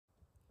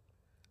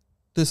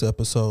This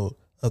episode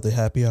of the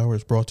Happy Hour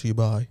is brought to you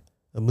by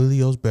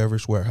Emilio's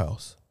Beverage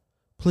Warehouse.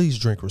 Please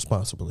drink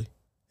responsibly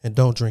and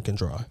don't drink and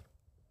drive.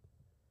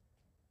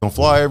 On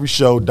Fly Every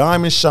Show,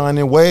 diamonds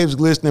shining, waves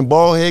glistening,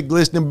 bald head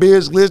glistening,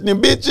 beards glistening.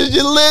 Bitches,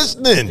 you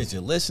listening? Is you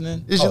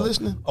listening? Is you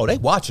listening? Oh, they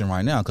watching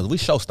right now because we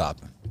show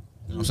stopping. You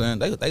know what I'm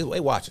saying? They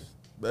watching.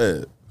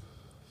 Bad.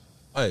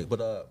 Hey,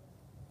 but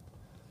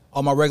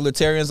all my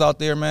regulatarians out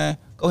there, man,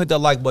 go hit that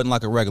like button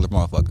like a regular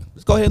motherfucker.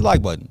 Just go ahead and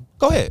like button.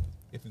 Go ahead.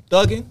 If you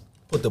thugging,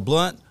 put the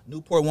blunt,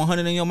 Newport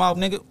 100 in your mouth,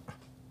 nigga.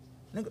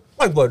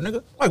 Like button,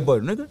 nigga. Like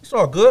button, nigga. It's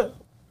all good.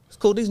 It's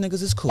cool. These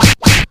niggas is cool.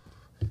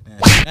 Man,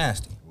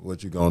 nasty.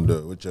 What you gonna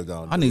do? What you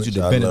gonna do? I need what you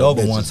to bend it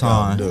over one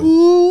time.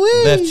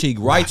 Left cheek,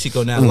 right cheek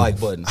on that like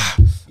button.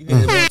 You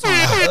did it one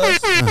time for us.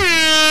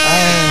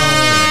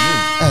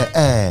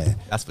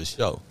 That's for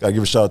sure. Gotta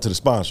give a shout out to the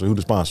sponsor. Who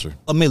the sponsor?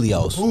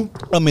 Emilio's. Who?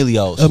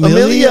 Emilio's.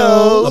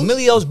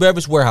 Emilio's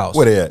Beverage Warehouse.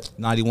 Where they at?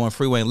 91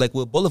 Freeway and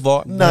Lakewood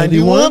Boulevard.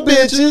 91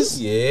 bitches.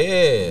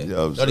 Yeah.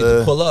 Yo, Y'all need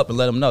to pull up and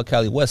let them know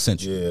Cali West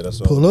sent you. Yeah, that's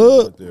all. Pull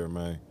up. Right there,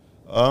 man.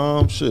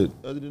 Shit.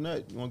 Other than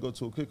that, you wanna go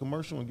to a quick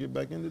commercial and get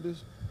back into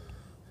this?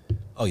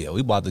 Oh, yeah.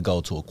 We about to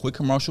go to a quick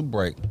commercial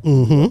break.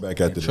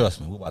 Back at And trust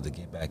me, we about to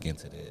get back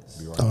into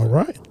this. All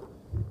right.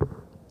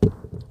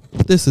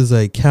 This is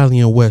a Cali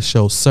and West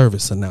Show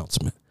service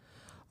announcement.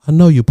 I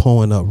know you're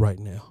pulling up right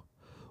now,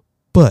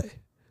 but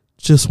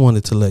just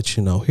wanted to let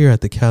you know here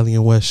at the Cali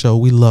and West Show,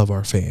 we love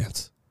our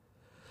fans.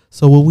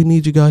 So what we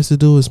need you guys to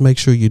do is make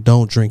sure you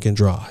don't drink and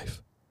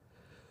drive.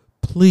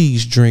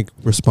 Please drink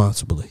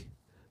responsibly.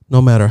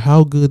 No matter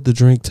how good the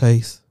drink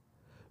tastes,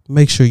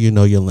 make sure you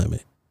know your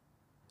limit.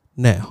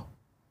 Now,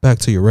 back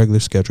to your regular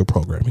schedule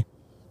programming.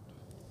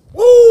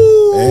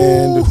 Woo!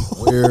 And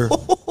we're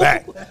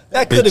back.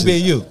 That could have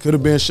been you. Could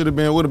have been, should have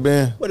been, would have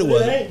been. But it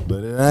wasn't.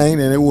 But it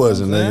ain't and it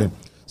wasn't, Man. nigga.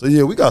 So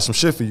yeah, we got some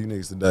shit for you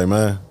niggas today,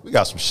 man. We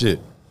got some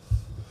shit.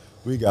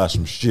 We got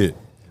some shit.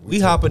 We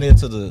hopping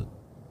into the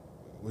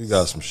We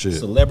got some shit.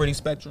 celebrity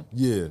spectrum.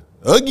 Yeah.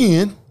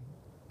 Again.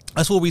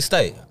 That's where we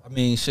stay. I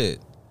mean, shit.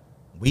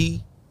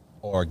 We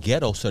are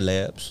ghetto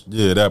celebs.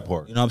 Yeah, that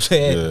part. You know what I'm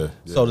saying? Yeah.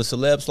 So the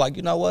celebs like,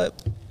 you know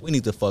what? We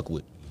need to fuck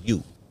with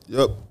you.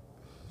 Yep.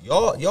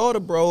 Y'all the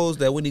bros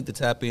that we need to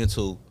tap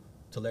into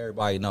to let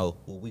everybody know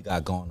what we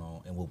got going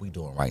on and what we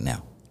doing right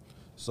now.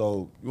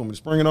 So you want me to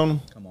spring it on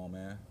them? Come on,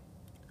 man.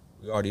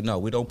 We already know.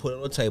 We don't put it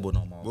on the table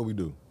no more. What we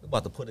do? We're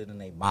about to put it in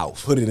their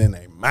mouth. Put it in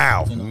their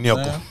mouth, You know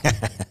what nickel. I'm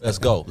saying? Let's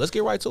go. Let's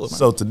get right to it, man.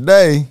 So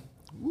today,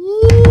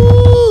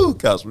 woo,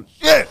 got some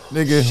shit,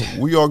 nigga.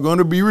 We are going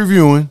to be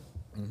reviewing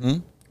What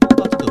we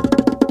about to do?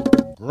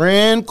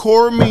 Gran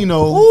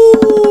Coramino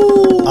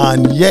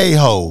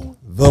Anejo,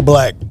 the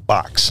black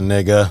box,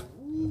 nigga.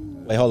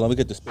 Wait, hold on. We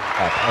get the spin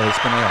pop. Oh, it's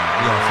spinning on. We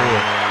on full.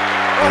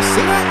 Oh,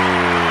 see that?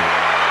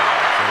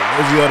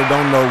 Those of y'all that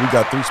don't know, we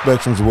got 3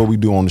 spectrums of what we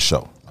do on the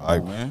show. All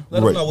right, Man.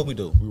 Let them know what we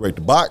do. We rate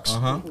the box.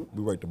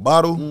 We rate the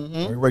bottle.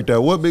 We rate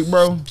that what, big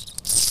bro?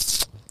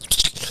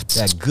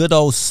 That good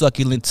old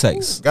succulent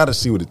taste. Got to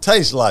see what it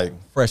tastes like.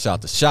 Fresh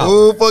out the shower.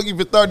 Oh, fuck you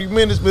for 30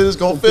 minutes, but it's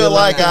gonna feel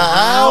like an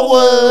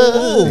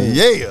hour.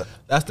 Yeah.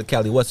 That's the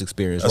Cali West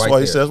experience That's right why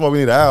there. he said. That's why we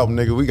need an album,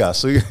 nigga. We got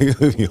so you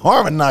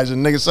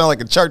harmonizing, nigga. Sound like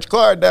a church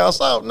choir down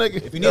south, nigga.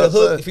 If you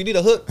need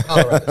a hook,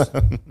 holler at us.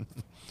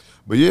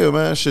 But yeah,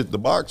 man, shit. The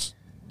box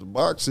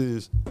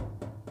is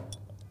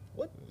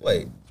What?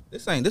 Wait,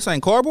 this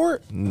ain't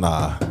cardboard?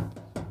 nah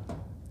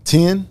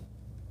 10.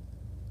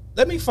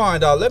 Let me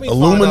find out.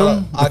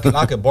 Aluminum?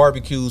 I can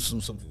barbecue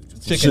some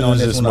chicken on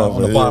this one on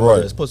the motherfucker, bottom yeah,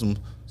 of this. Put some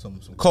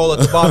coal at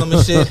the bottom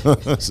and shit.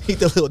 Heat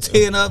the little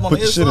tin up on Put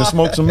the the shit and inside.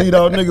 smoke some meat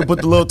out, nigga.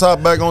 Put the little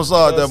top back on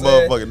side, You know that what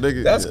I'm saying? motherfucker,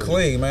 nigga. That's Yeah.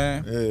 clean,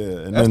 man. Yeah,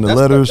 and That's- then the that's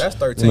letters, that's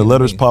 13 and the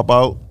letters to me. pop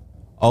out.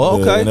 Oh,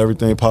 Yeah, okay. and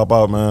everything pop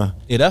out, man.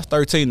 Yeah, that's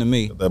 13 to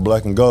me. That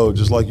black and gold,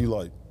 just like you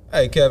like.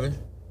 Hey, Kevin,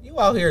 you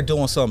out here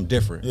doing something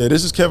different. Yeah,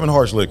 this is Kevin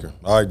Hart's liquor.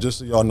 All right, just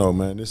so y'all know,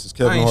 man. This is I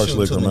Kevin ain't Hart's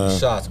shooting too liquor, many man.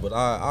 shots, but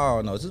I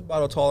don't know. Is this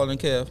bottle taller than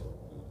Kev?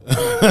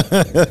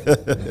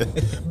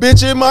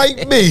 Bitch, it might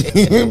be.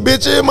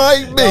 Bitch, it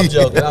might be. I'm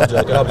joking.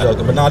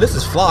 But nah, this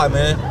is fly,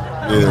 man.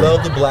 We Yeah.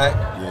 love the black.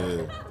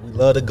 Yeah. We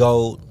love the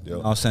gold. You Yep.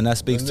 know what I'm saying? That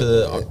speaks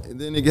to... And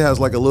then it has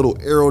like a little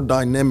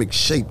aerodynamic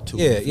shape to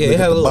Yeah, it. yeah, Look it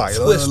had at a the little body,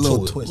 twist to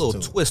it. twist A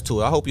little twist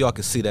to it. I hope y'all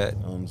can see that. You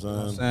know what I'm You know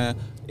what I'm saying?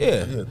 saying?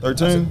 Yeah. Yeah,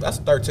 13? That's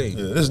 13.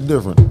 Yeah, this is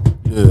different.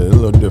 Yeah, a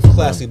little different.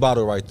 Classy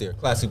bottle right there.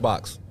 Classy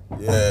box.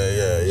 Man.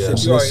 Yeah.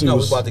 Shit, you already know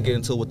we're about to get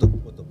into what the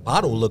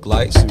bottle look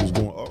like.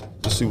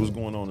 Let's see what's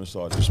going on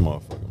inside this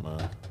motherfucker,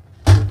 man.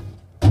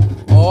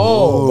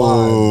 Oh,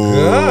 my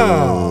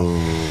God.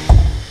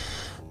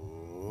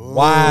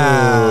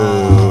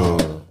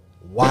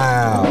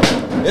 Wow.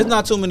 There's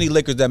not too many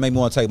liquors that make me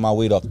want to take my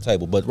weed off the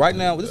table. But right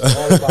now, this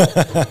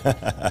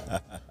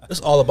is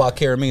all about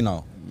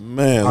Coramino.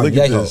 Man, Our look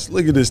at Anejo. this.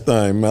 Look at this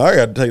thing, man. I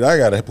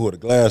gotta put the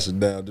glasses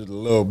down just a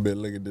little bit.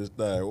 Look at this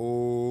thing.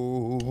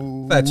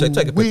 Oh, Fact check.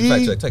 Take a picture.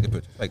 Fact check. Take a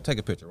picture. Take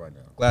a picture right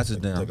now. Glasses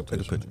down. Take a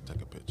picture.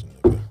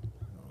 Nigga.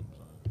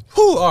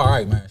 Whew, all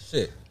right, man.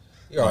 Shit.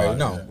 You already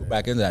know. We're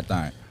back into that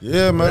thing.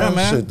 Yeah, man. Yeah,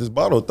 man. Shit, this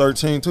bottle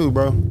 13 too,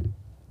 bro.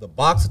 The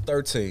box of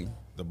 13.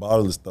 The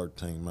bottle is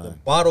 13, man. The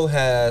bottle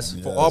has,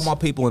 for all my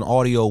people in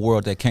audio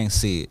world that can't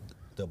see it,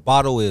 the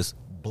bottle is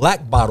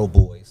Black Bottle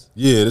Boys.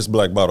 Yeah, this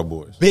Black Bottle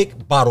Boys.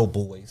 Big Bottle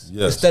Boys.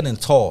 Yes. It's standing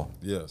tall.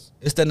 Yes.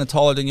 It's standing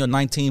taller than your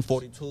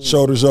 1942.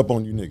 Shoulders up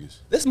on you niggas.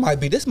 This might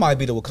be the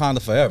Wakanda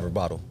Forever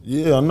bottle.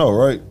 Yeah, I know,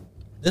 right?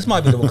 This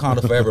might be the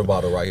Wakanda Forever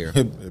bottle right here.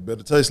 It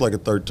better taste like a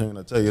 13,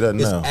 I tell you that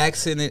now. It's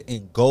accented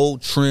in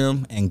gold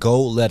trim and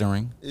gold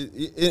lettering.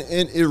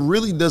 It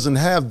really doesn't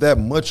have that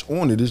much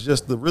on it. It's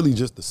just really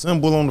just the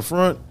symbol on the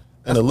front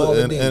and a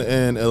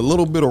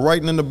little bit of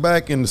writing in the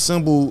back and the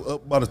symbol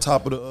up by the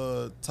top of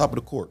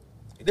the cork.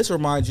 This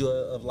reminds you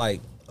of like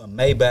a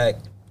Maybach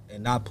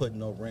and not putting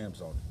no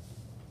rims on it.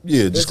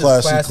 Yeah, just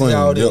classy, clean.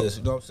 How it is.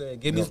 You know what I'm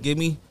saying? Give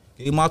me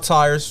my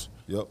tires.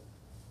 Yep.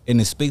 And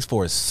it speaks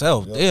for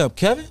itself. Yep. Damn,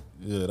 Kevin.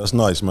 Yeah, that's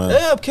nice, man.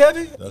 Damn,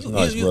 Kevin. That's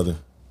nice, brother.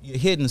 You're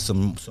hitting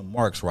some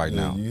marks right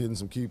now. You're hitting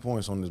some key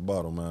points on this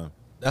bottle, man.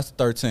 That's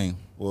 13.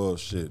 Well,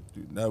 shit.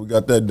 Dude, now we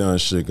got that done,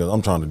 shit, because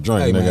I'm trying to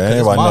drink, hey, nigga. Man,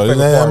 everybody know this.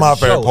 This is my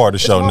favorite part of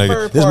the show,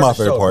 nigga. This is my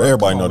favorite part.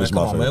 Everybody know this is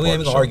my favorite part. We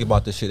ain't even gonna argue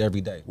about this shit every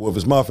day. Well, if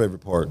it's my favorite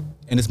part,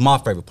 and it's my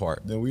favorite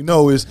part, then we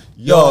know it's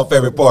your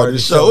favorite part of the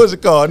show. What's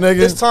it called, nigga?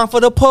 It's time for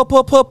the po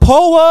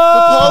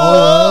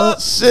up.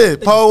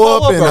 Shit, po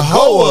up and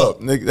ho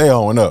up. Nigga, they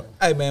hoeing up.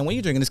 Hey, man, when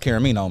you drinking this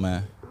Coramino,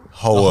 man,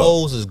 ho the up.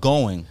 hose is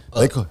going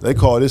up. They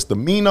call this the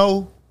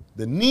Nino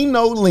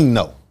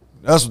Lino.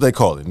 That's what they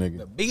call it,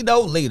 nigga. The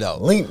Nino Lino.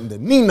 The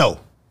Nino.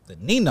 The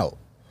Nino.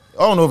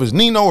 I don't know if it's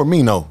Nino or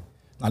Mino.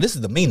 Now, this is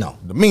the Mino.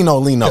 The Mino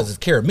Lino. Because it's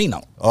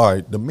Coramino. All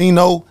right, the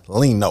Mino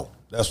Lino.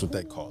 That's what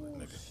they call it,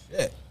 nigga.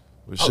 Yeah.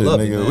 Well, shit,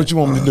 nigga. What you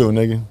want me to do,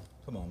 nigga?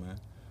 Come on, man.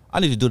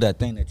 I need to do that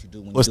thing that you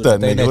do when What's you do that,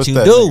 the thing nigga? that What's you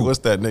that, do. nigga? What's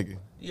that, nigga?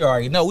 You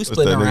already know. We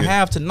split her in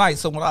half tonight.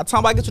 So when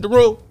time I get to the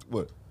room,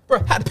 what?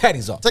 Bro, how the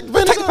patties off? Take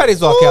the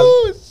patties off, Kelly.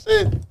 Kelly.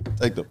 Shit.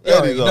 Take the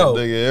panties off,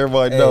 nigga.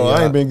 Everybody Hey, know.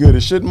 I ain't been good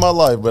at shit in my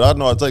life, but I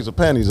know I take some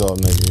panties off,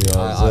 nigga. You know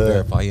what I'm saying? I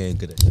verify he ain't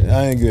good at shit.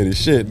 I ain't good at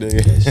shit,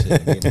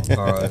 nigga. Get my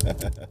card,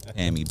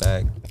 hand me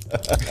back.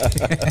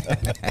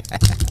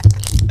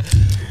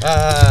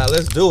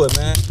 Let's do it,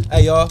 man.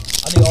 Hey, y'all.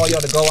 I need all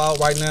y'all to go out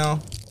right now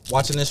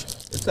watching this.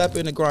 Let's tap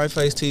into Grind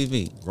Face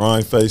TV.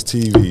 Grind Face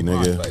TV,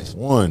 nigga. Face.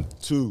 1,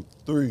 2,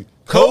 3.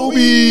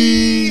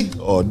 Kobe!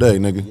 All day,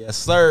 nigga. Yes,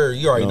 sir.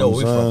 You already know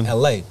we from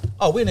LA.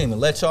 Oh, we didn't even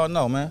let y'all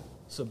know, man.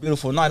 It's a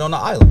beautiful night on the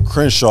island.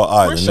 Crenshaw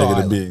Island,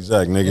 nigga, to be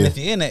exact, nigga. And if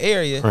you're in the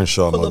area,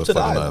 Crenshaw pull up to the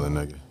island,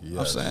 nigga. Yes. You know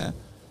what I'm saying?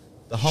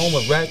 The home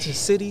of Ratchet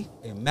City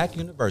and Mac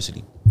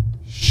University.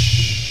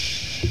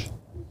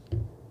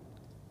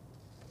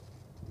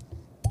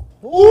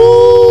 Okay,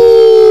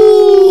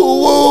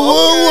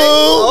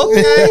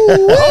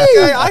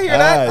 I hear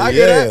that. I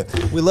hear that.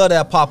 We love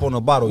that pop on the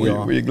bottle,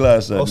 y'all. Where your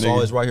glass at, Also, nigga?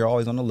 always right here,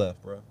 always on the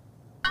left, bro.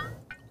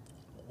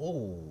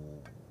 Ooh.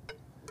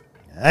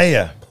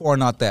 Yeah.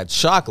 Pouring out that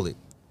chocolate.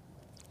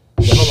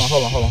 Yeah,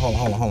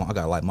 hold on. I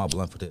gotta light my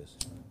blunt for this.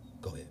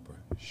 Go ahead, bro.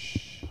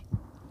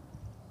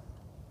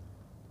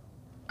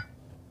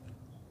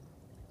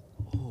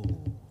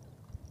 Ooh.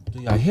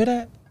 Do y'all hear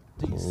that?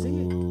 Do you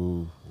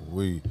see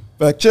it?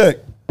 Fact check.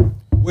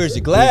 Where's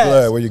your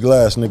glass? Where your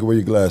glass, nigga? Where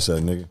your glass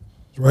at, nigga?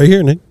 It's right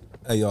here, nigga.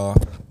 Hey, y'all.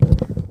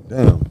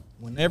 Damn.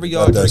 Whenever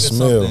y'all Got that drinking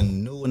smell.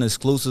 something new and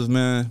exclusive,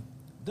 man,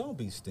 don't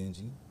be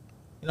stingy.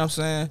 You know what I'm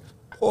saying?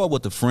 Pour it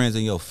with the friends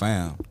and your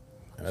fam.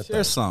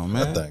 Share something,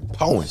 man. That thing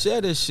pouring. Share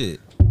this shit.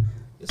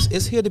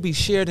 It's here to be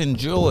shared and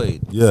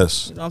enjoyed.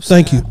 Yes. You know what I'm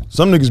saying? Thank you.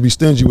 Some niggas be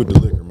stingy with the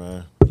liquor,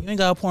 man. You ain't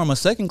gotta pour them a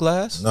second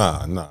glass.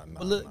 Nah.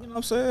 But look, you know what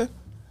I'm saying?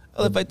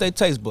 Elevate their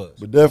taste buds.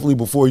 But definitely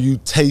before you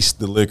taste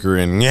the liquor,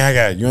 and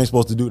you ain't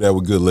supposed to do that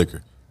with good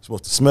liquor. You're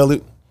supposed to smell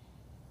it,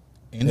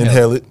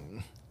 inhale it,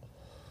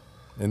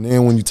 and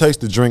then when you taste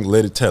the drink,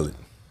 let it tell it.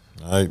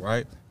 All right?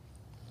 Right?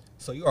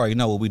 So you already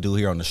know what we do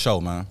here on the show,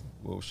 man.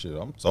 Well, shit,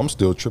 I'm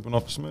still tripping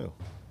off the smell.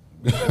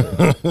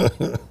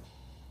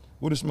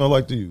 What it smell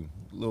like to you?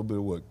 A little bit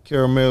of what?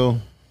 Caramel?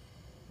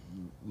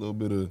 A little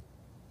bit of,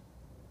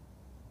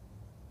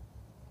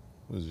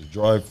 what is it,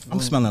 dry fruit? I'm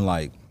smelling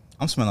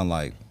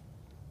like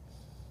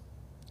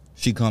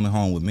she coming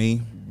home with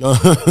me.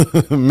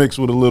 Mixed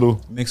with a little.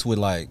 Mixed with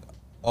like,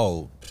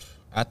 oh,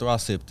 after I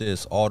sip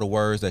this, all the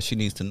words that she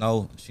needs to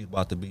know, she's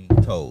about to be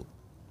told.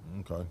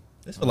 Okay.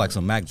 This feel like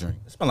some Mac drink.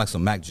 It smell like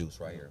some Mac juice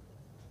right here.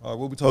 All right,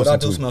 what we But toasting I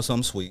do to? smell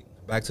something sweet.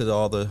 Back to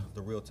all the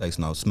real taste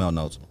notes, smell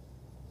notes.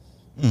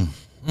 What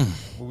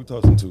we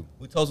toasting to?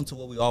 We toasting to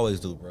what we always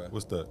do, bro.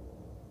 What's that?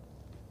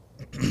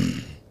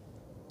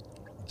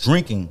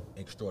 Drinking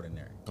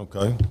extraordinary.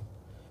 Okay.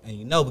 And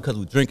you know, because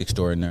we drink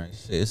extraordinary,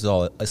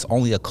 it's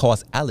only a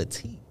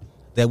causality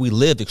that we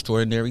live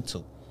extraordinary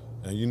too.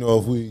 And you know,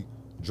 if we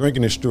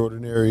drinking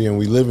extraordinary and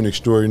we living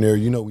extraordinary,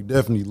 you know, we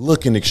definitely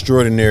looking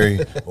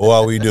extraordinary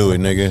while we do it,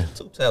 nigga.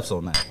 2 taps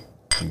on that.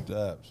 2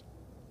 taps.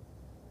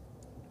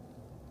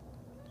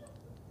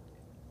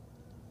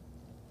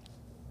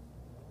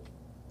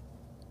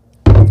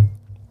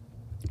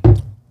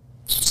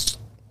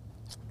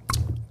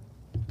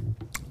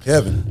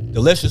 Kevin.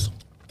 Delicious.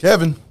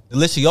 Kevin.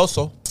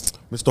 Delicioso.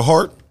 Mr.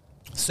 Hart.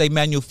 C'est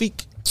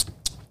magnifique.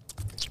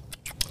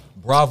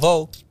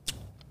 Bravo.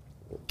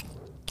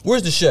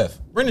 Where's the chef?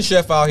 Bring the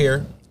chef out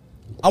here.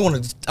 I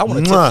want to tip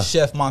the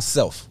chef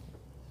myself.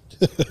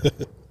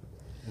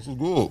 This is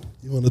good.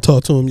 You want to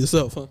talk to him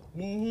yourself, huh?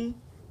 Mm-hmm.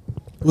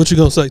 What you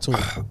gonna say to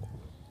him?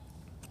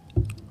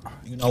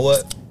 You know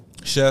what,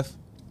 chef?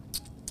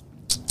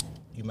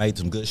 You made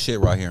some good shit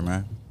right here,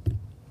 man.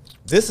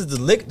 This is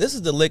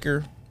the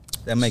liquor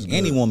that make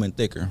any woman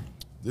thicker.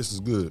 This is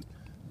good.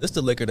 This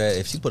the liquor that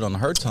if she put on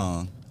her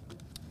tongue,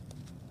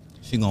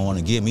 she gonna want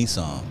to give me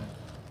some.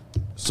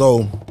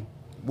 So,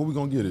 what we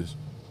gonna get is?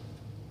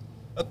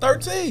 A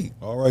 13.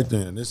 All right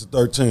then, this is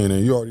 13,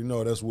 and you already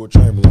know that's Will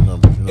Chamberlain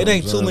numbers. You know It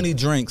ain't too many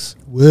drinks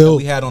that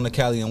we had on the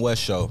Cali and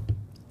West show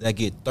that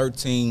get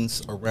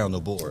 13s around the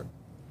board.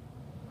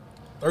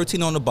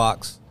 13 on the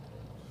box,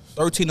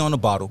 13 on the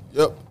bottle,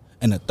 Yep.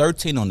 and a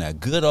 13 on that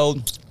good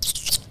old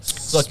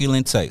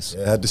succulent taste.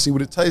 Yeah, I had to see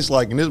what it tastes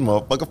like in this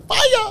motherfucker.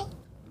 Fire!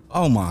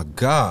 Oh my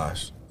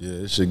gosh. Yeah,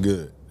 this shit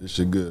good. This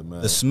shit good,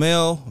 man. The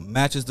smell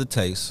matches the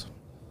taste.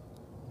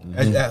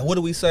 What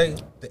do we say?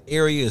 The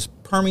area is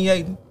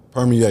permeating.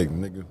 Permeating,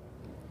 nigga.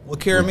 With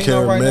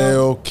Coramino right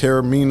now.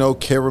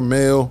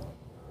 Caramel,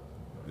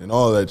 and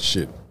all that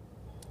shit.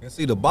 And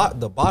see, the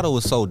bottle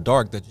is so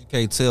dark that you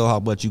can't tell how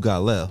much you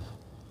got left.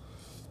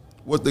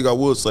 One thing I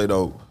will say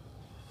though,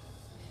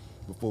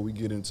 before we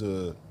get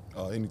into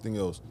anything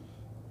else,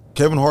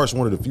 Kevin Hart's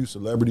one of the few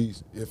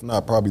celebrities, if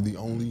not probably the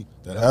only,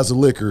 that has a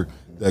liquor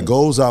that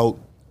goes out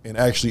and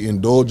actually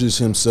indulges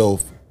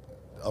himself.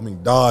 I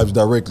mean, dives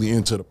directly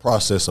into the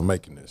process of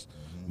making this.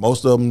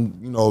 Most of them,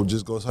 you know,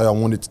 just go say, I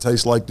want it to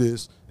taste like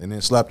this, and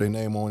then slap their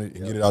name on it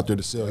and get it out there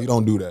to sell. He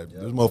don't do that.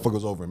 There's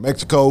motherfuckers over in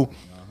Mexico,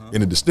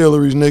 in the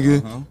distilleries,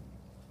 nigga.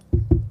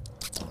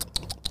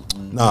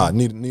 Nah,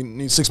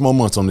 need 6 more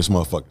months on this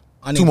motherfucker.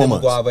 I need 2 more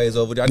guaves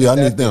over there. I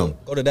need them.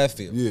 Go to that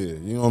field. Yeah,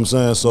 you know what I'm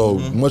saying? So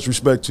much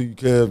respect to you,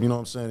 Kev. You know what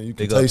I'm saying? You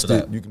can taste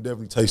it. You can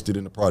definitely taste it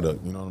in the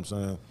product. You know what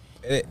I'm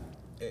saying?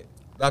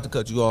 Not to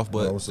cut you off,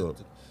 but what's up?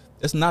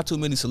 There's not too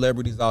many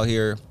celebrities out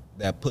here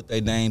that put their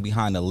name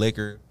behind the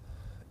liquor,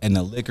 and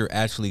the liquor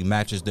actually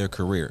matches their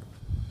career.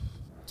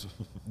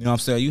 You know what I'm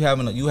saying? You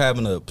having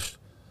a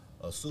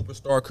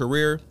superstar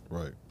career,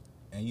 right?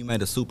 And you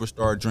made a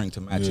superstar drink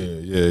to match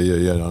it. Yeah.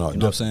 No, you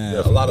know what I'm saying?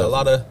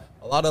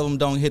 A lot of them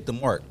don't hit the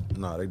mark.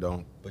 Nah, they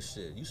don't. But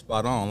shit, you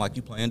spot on like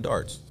you playing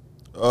darts.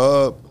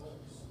 So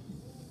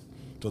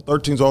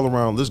 13's all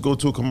around. Let's go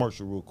to a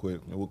commercial real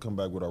quick, and we'll come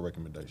back with our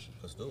recommendations.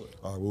 Let's do it.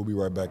 All right, we'll be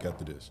right back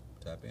after this.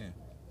 Tap in.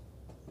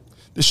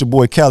 This your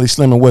boy Cali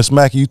Slim and West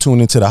Mackey. You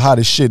tuned into the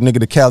hottest shit, nigga,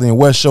 the Cali and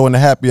West show in the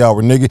happy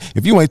hour, nigga.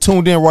 If you ain't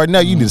tuned in right now,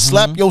 you need to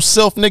slap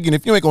yourself, nigga. And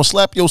if you ain't gonna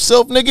slap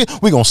yourself,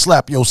 nigga, we gonna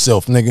slap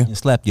yourself, nigga. And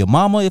slap your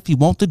mama if you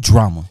want the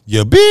drama.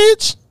 Yeah,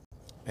 bitch.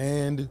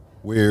 And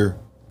we're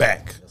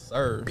back. Yes,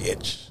 sir.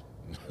 Bitch.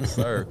 Yes,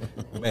 sir.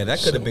 Man, that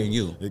could have been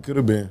you. It could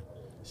have been.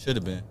 Should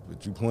have been.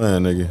 But you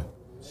playing, nigga.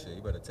 Shit,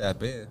 you better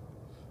tap in.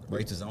 The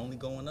rates is only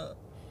going up.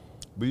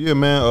 But yeah,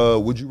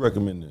 man, would you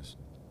recommend this?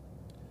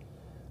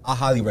 I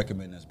highly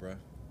recommend this, bro. You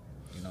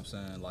know what I'm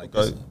saying? Like,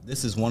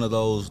 this is one of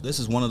those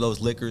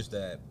liquors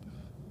that,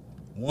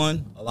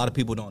 one, a lot of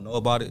people don't know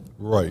about it.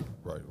 Right.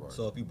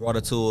 So if you brought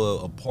it to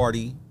a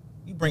party,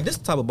 you bring this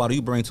type of bottle,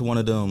 you bring to one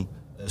of them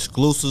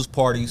exclusives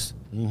parties.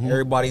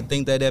 Everybody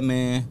think that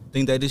man,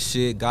 think that this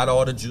shit, got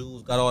all the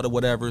jewels, got all the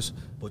whatevers.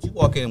 But you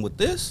walk in with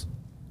this,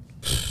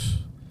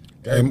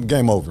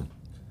 game over.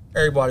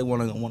 Everybody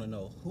wanna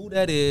know who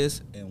that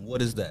is and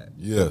what is that.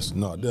 Yes,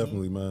 no,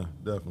 definitely, man.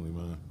 Definitely,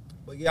 man.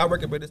 But yeah, I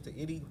recommend this to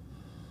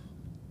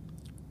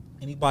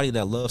anybody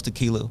that loves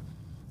tequila,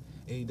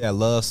 anybody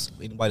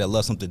that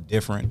loves something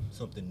different,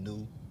 something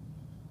new.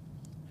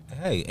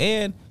 Hey,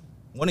 and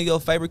one of your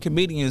favorite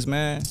comedians,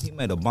 man, he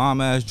made a bomb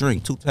ass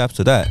drink. 2 taps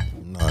to that.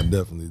 Nah,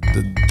 definitely.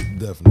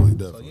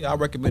 So yeah, I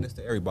recommend this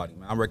to everybody,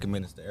 man. I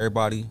recommend this to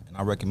everybody, and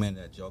I recommend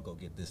that y'all go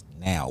get this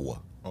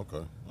now. Okay.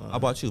 Right. How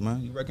about you, man?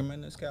 You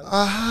recommend this, Cali?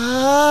 I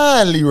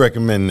highly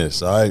recommend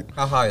this. All right.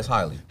 How high is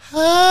highly?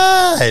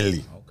 Highly.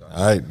 Okay.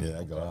 All right. Yeah,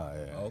 I go high. Yeah.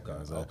 Okay.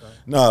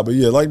 Nah, but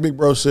yeah, like Big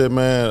Bro said,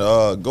 man,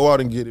 go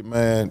out and get it,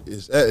 man.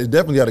 It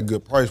definitely got a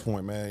good price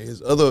point, man.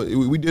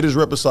 We did his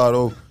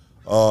reposado,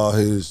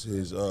 his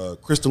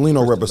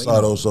Cristalino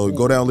reposado. So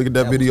go down and look at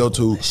that video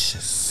too.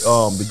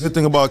 The good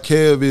thing about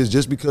Kev is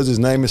just because his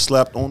name is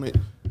slapped on it,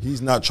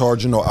 he's not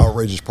charging no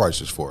outrageous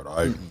prices for it. All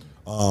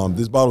right.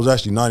 This bottle is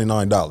actually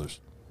 $99.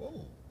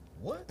 Whoa,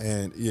 what?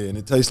 And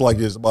it tastes like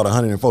it's about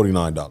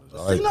 $149. All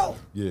right. Casino?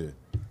 Yeah.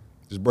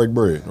 Just break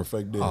bread or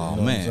fake deal. Oh, you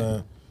know man. What I'm saying? You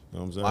know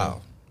what I'm saying?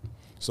 Wow.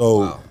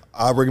 So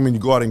I recommend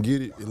you go out and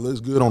get it. It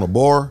looks good on a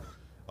bar,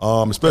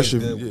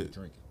 especially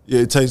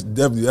it tastes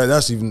definitely.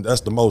 That's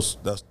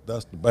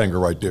the banger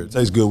right there. It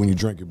tastes good when you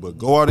drink it. But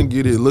go out and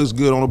get it. It looks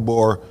good on a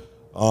bar.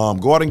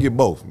 Go out and get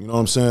both. You know what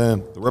I'm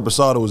saying? The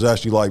reposado is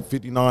actually like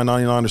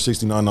 $59.99 or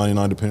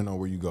 $69.99 depending on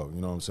where you go. You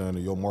know what I'm saying?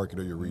 In your market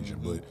or your region.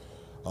 But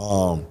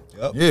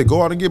yeah,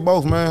 go out and get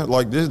both, man.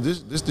 Like this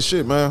the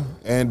shit, man.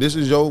 And this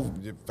is your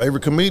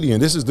favorite comedian.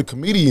 This is the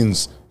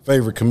comedian's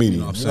favorite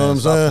comedian. You know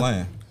what I'm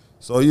saying?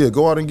 So yeah,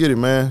 go out and get it,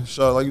 man.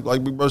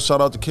 Like big brother, shout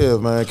out to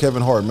Kev, man,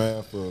 Kevin Hart,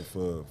 man,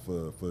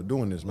 for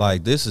doing this, man.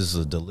 Like, this is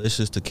a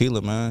delicious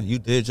tequila, man. You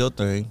did your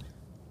thing,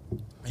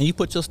 and you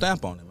put your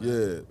stamp on it, man.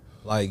 Yeah.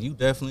 Like, you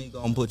definitely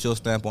gonna put your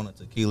stamp on the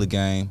tequila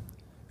game,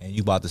 and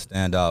you about to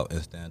stand out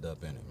and stand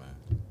up in it,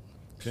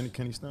 man.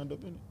 Can he stand up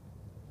in it?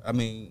 I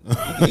mean,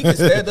 he can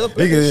stand up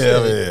in He can,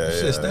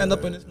 it. yeah, Stand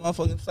up in this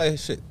motherfucking say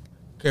shit.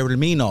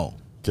 Coramino.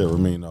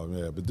 Coramino,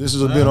 yeah. But this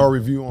has been our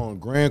review on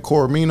Gran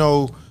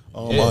Coramino,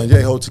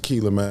 Anejo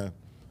Tequila, man.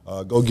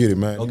 Go get it,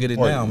 man. Go get it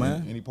now,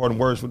 man. Any parting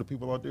words for the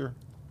people out there?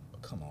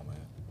 Come on, man.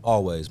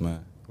 Always,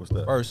 man. What's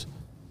that? First,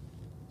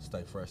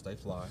 stay fresh, stay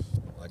fly.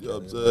 Like You know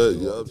what I'm saying?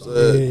 You know what I'm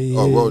saying? Yeah,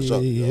 Road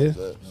shop. You know yeah. what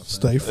I'm saying?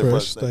 Stay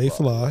fresh, stay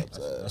fly.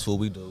 That's what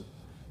we do.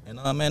 And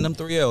man, them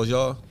 3 L's,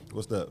 y'all.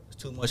 What's that? There's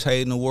too much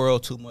hate in the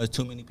world, too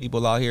many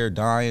people out here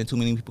dying, too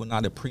many people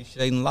not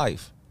appreciating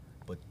life.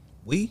 But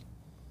we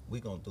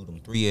gonna do them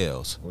 3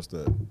 L's. What's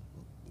that?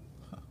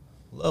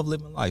 Love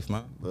living life,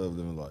 man. Love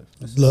living life.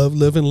 Love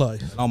living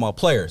life. And all my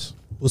players,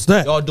 What's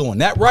that? y'all doing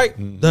that right?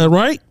 That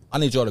right? I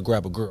need y'all to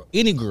grab a girl,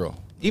 any girl,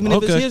 even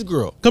if it's his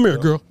girl. Come here,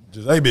 girl.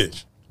 Just, hey,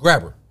 bitch.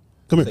 Grab her.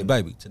 Come Say, here.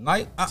 baby,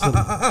 tonight,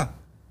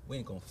 we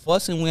ain't gonna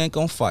fuss and we ain't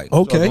gonna fight.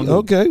 Okay,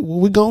 okay. What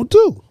we gonna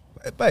do?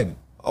 Hey, baby,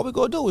 all we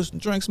gonna do is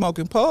drink, smoke,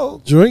 and pole.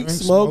 Drink,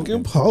 smoke,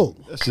 and pole.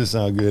 That shit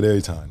sound good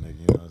every time, nigga.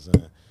 You know what I'm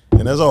saying?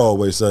 And as I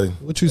always say,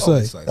 What you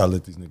Always say? say. gotta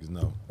let these niggas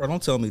know. Bro,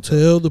 don't tell me.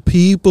 Tell the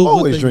people. what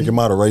Always they drink in need.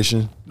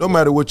 moderation. No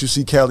matter what you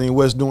see Cali and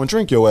West doing,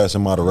 drink your ass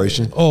in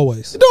moderation.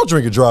 Always. Don't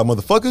drink and drive,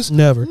 motherfuckers.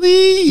 Never.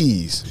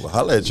 Please. Well,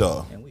 holla at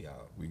y'all. And we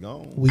out. We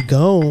gone. We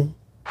gone.